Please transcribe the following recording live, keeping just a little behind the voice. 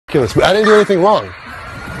ridiculous. I didn't do anything wrong.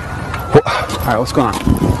 All right, what's going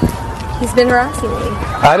on? He's been harassing me.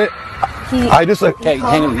 I just like. Okay,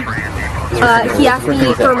 hang on. He asked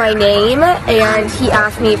me for my name, and he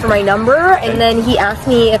asked me for my number, and then he asked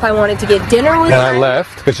me if I wanted to get dinner with him. And I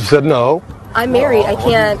left because you said no. I'm married. I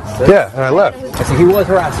can't. Yeah, and I left. So he was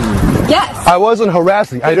harassing you. Yes. I wasn't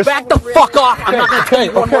harassing. I just. Back the fuck off! I'm not gonna tell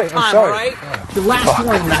you one more I'm time, sorry. all right? The last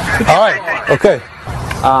one. All right. Okay.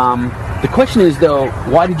 The question is though,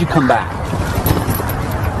 why did you come back?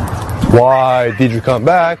 Why did you come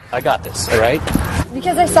back? I got this, all right?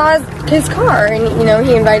 Because I saw his car, and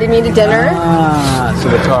he invited me to dinner. Ah, so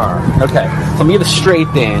the car. Okay. So let me get it straight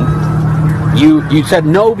then. You said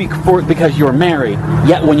no because you were married,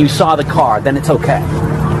 yet when you saw the car, then it's okay.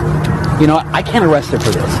 You know what? I can't arrest her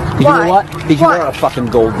for this. Why? You know what? Because you are a fucking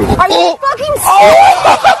gold digger. Are you fucking serious?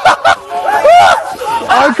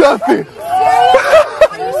 I got this.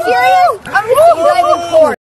 Are you serious? I'm gonna see you guys in court.